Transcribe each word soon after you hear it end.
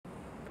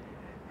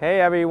Hey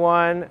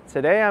everyone,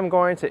 today I'm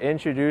going to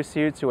introduce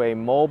you to a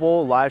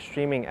mobile live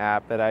streaming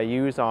app that I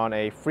use on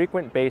a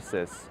frequent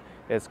basis.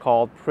 It's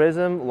called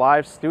PRISM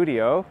Live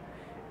Studio,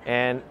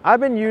 and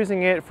I've been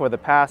using it for the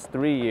past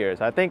 3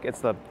 years. I think it's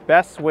the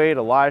best way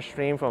to live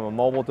stream from a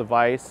mobile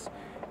device,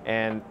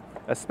 and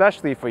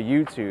especially for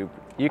YouTube.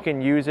 You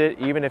can use it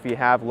even if you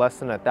have less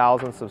than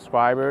 1,000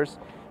 subscribers,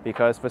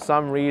 because for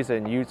some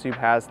reason YouTube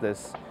has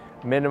this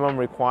minimum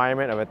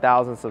requirement of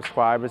 1,000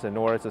 subscribers in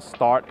order to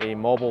start a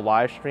mobile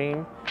live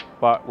stream.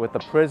 But with the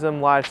PRISM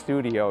Live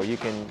Studio, you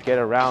can get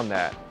around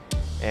that.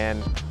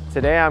 And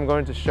today I'm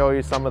going to show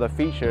you some of the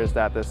features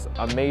that this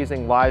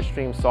amazing live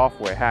stream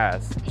software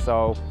has.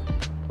 So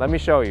let me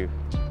show you.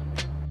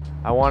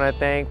 I want to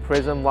thank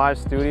PRISM Live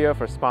Studio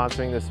for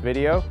sponsoring this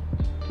video.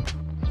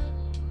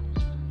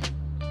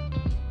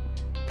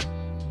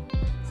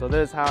 So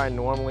this is how I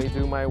normally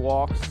do my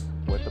walks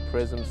with the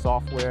PRISM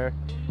software.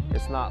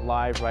 It's not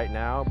live right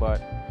now,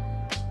 but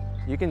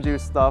you can do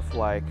stuff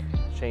like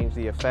change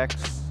the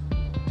effects,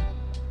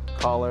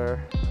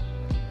 color,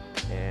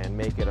 and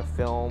make it a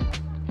film.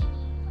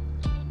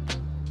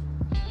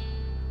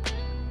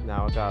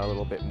 Now it got a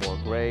little bit more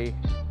gray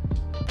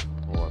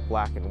or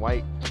black and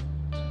white.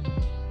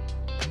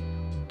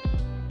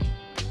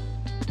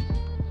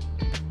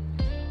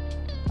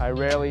 I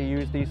rarely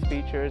use these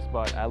features,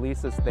 but at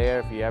least it's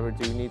there if you ever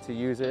do need to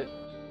use it.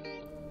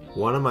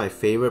 One of my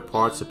favorite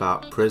parts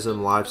about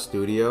PRISM Live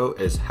Studio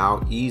is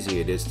how easy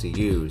it is to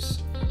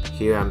use.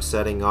 Here I'm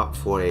setting up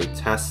for a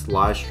test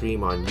live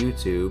stream on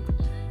YouTube.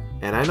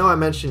 And I know I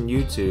mentioned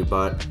YouTube,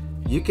 but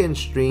you can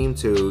stream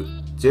to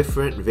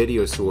different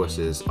video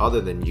sources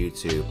other than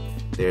YouTube.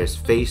 There's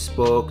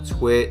Facebook,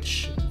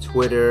 Twitch,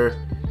 Twitter,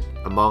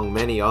 among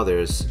many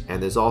others.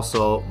 And there's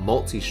also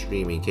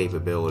multi-streaming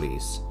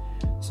capabilities.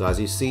 So as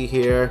you see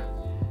here,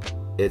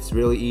 it's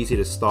really easy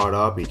to start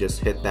up. You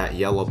just hit that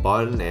yellow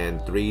button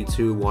and 3,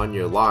 2, 1,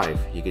 you're live.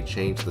 You can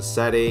change the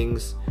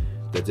settings,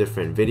 the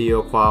different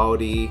video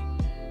quality,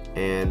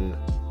 and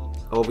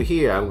over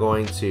here I'm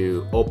going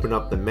to open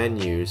up the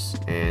menus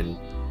and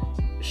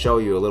show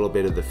you a little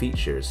bit of the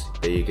features.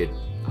 You could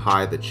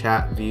hide the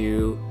chat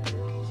view,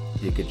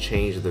 you could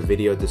change the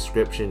video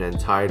description and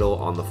title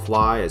on the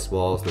fly as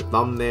well as the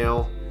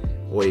thumbnail,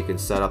 or you can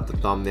set up the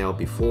thumbnail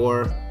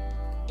before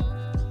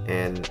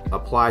and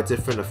apply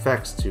different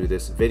effects to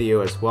this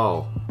video as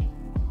well.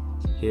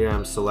 Here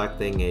I'm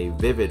selecting a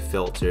vivid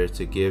filter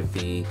to give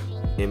the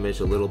image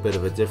a little bit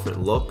of a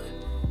different look.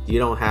 You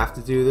don't have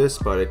to do this,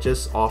 but it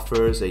just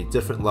offers a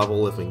different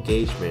level of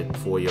engagement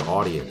for your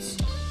audience.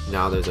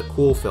 Now there's a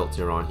cool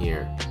filter on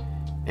here,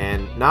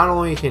 and not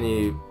only can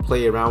you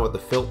play around with the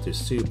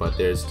filters too, but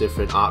there's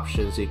different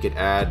options. You could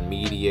add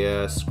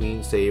media,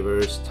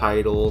 screensavers,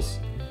 titles.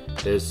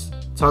 There's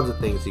tons of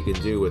things you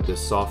can do with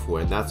this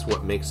software, and that's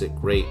what makes it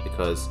great,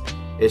 because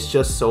it's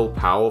just so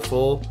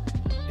powerful,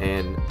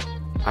 and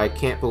I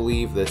can't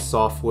believe this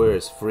software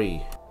is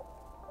free.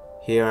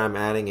 Here I'm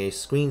adding a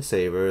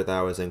screensaver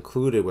that was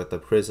included with the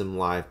PRISM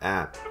Live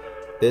app.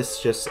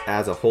 This just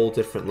adds a whole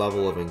different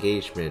level of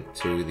engagement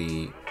to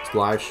the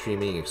live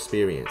streaming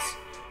experience.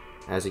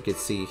 As you can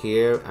see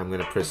here, I'm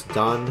going to press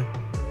done,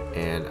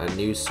 and a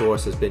new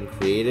source has been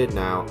created.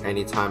 Now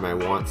anytime I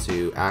want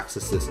to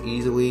access this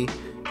easily,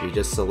 you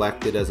just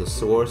select it as a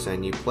source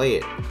and you play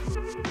it.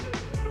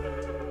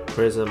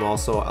 PRISM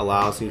also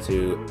allows you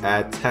to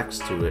add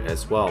text to it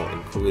as well,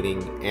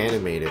 including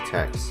animated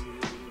text.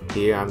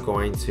 Here I'm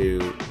going to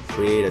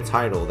create a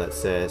title that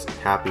says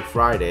Happy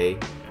Friday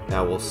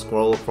that will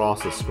scroll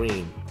across the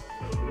screen.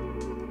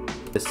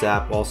 This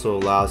app also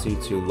allows you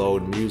to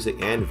load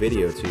music and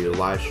video to your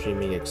live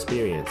streaming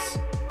experience.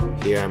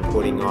 Here I'm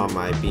putting on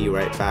my Be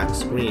Right Back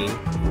screen,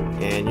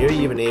 and you're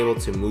even able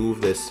to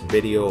move this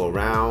video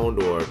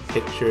around or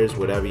pictures,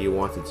 whatever you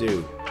want to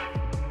do.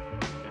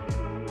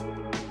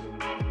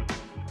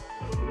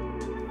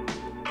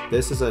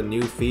 This is a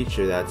new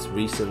feature that's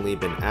recently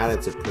been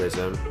added to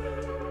PRISM,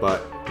 but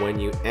when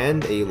you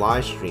end a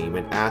live stream,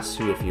 it asks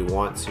you if you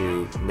want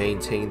to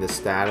maintain the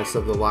status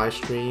of the live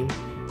stream.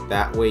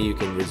 That way you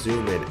can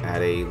resume it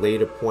at a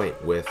later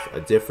point with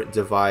a different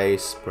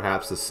device,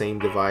 perhaps the same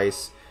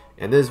device,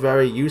 and this is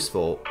very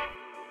useful.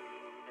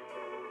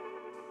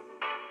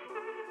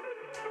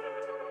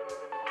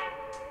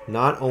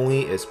 Not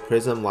only is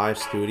PRISM Live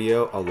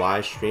Studio a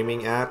live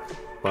streaming app,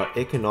 but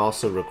it can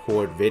also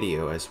record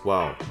video as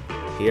well.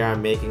 Here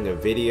I'm making a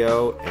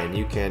video, and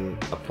you can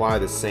apply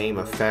the same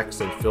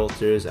effects and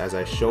filters as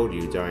I showed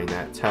you during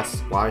that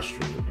test live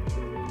stream.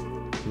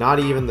 Not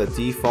even the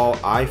default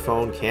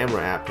iPhone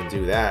camera app can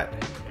do that.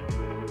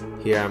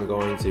 Here I'm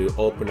going to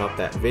open up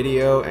that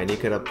video, and you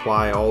can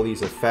apply all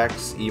these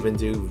effects, even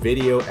do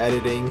video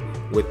editing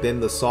within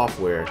the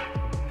software.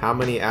 How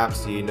many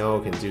apps do you know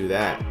can do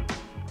that?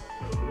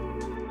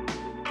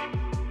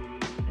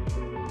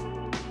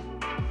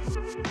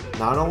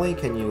 Not only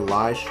can you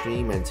live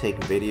stream and take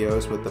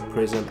videos with the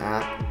PRISM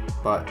app,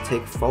 but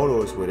take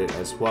photos with it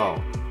as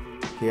well.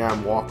 Here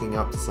I'm walking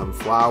up to some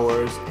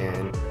flowers,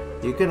 and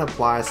you can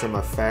apply some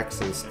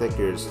effects and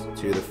stickers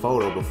to the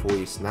photo before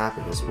you snap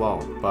it as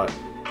well. But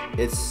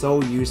It's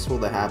so useful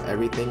to have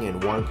everything in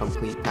one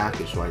complete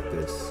package like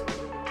this.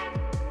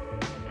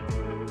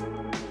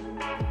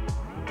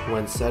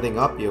 When setting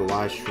up your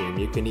live stream,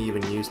 you can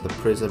even use the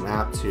PRISM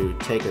app to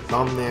take a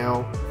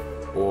thumbnail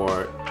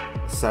or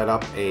set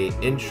up a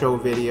intro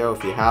video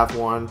if you have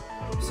one.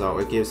 So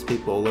it gives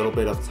people a little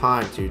bit of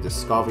time to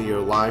discover your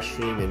live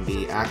stream and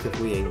be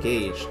actively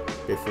engaged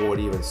before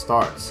it even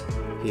starts.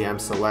 Here I'm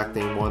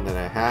selecting one that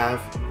I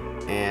have,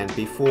 and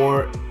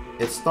before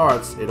it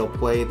starts, it'll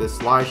play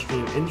this live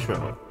stream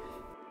intro.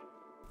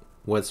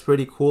 What's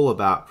pretty cool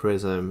about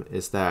PRISM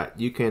is that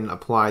you can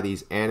apply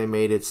these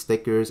animated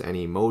stickers and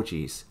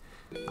emojis.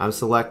 I'm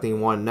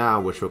selecting one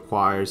now which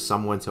requires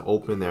someone to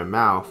open their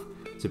mouth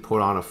to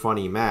put on a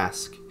funny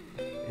mask.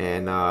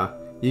 And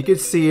you can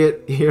see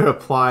it here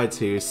applied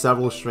to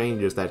several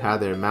strangers that had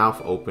their mouth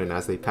open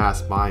as they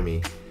passed by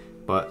me.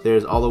 But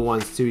there's other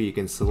ones too you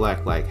can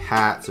select, like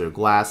hats or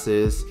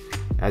glasses.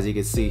 As you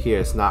can see here,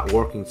 it's not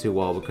working too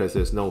well because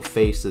there's no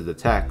face to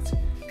detect.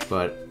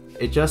 But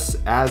it just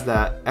adds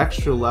that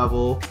extra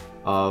level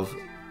of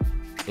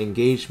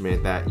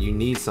engagement that you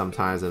need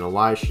sometimes in a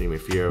live stream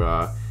if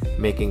you're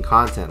making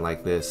content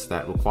like this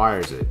that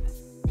requires it.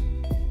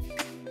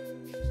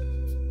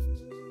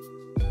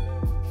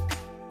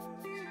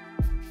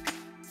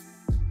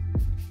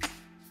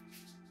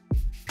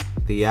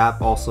 The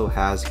app also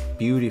has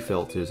beauty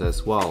filters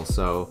as well,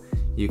 so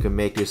you can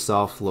make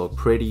yourself look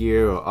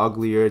prettier or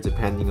uglier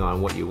depending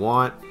on what you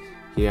want.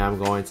 Here I'm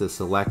going to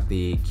select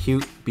the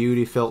cute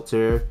beauty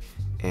filter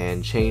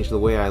and change the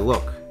way I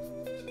look.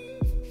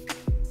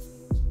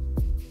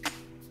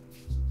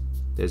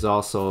 There's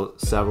also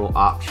several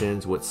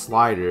options with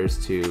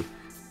sliders to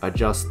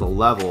adjust the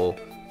level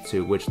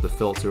to which the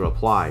filter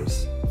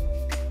applies.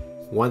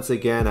 Once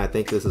again, I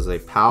think this is a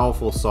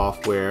powerful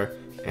software,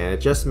 and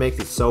it just makes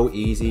it so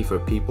easy for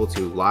people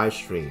to live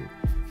stream.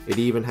 It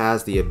even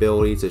has the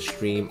ability to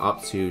stream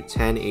up to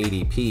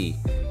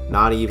 1080p.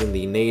 Not even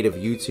the native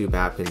YouTube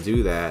app can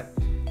do that,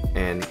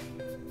 and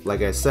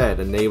like I said,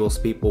 enables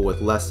people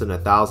with less than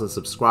 1,000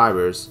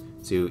 subscribers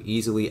to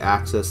easily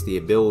access the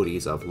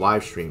abilities of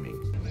live streaming.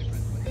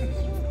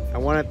 I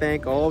want to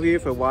thank all of you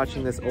for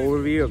watching this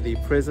overview of the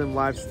PRISM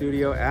Live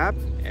Studio app,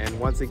 and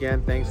once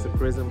again thanks to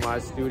PRISM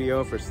Live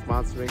Studio for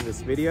sponsoring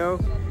this video.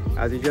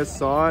 As you just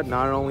saw,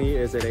 not only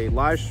is it a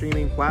live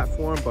streaming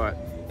platform, but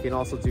you can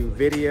also do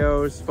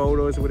videos,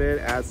 photos with it,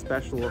 add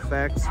special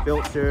effects,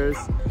 filters,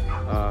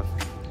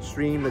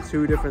 stream the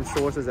 2 different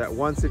sources at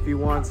once if you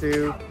want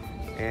to,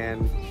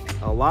 and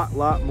a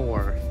lot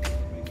more.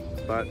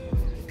 But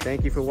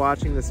thank you for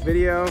watching this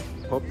video.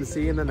 Hope to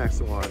see you in the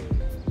next one.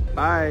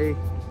 Bye.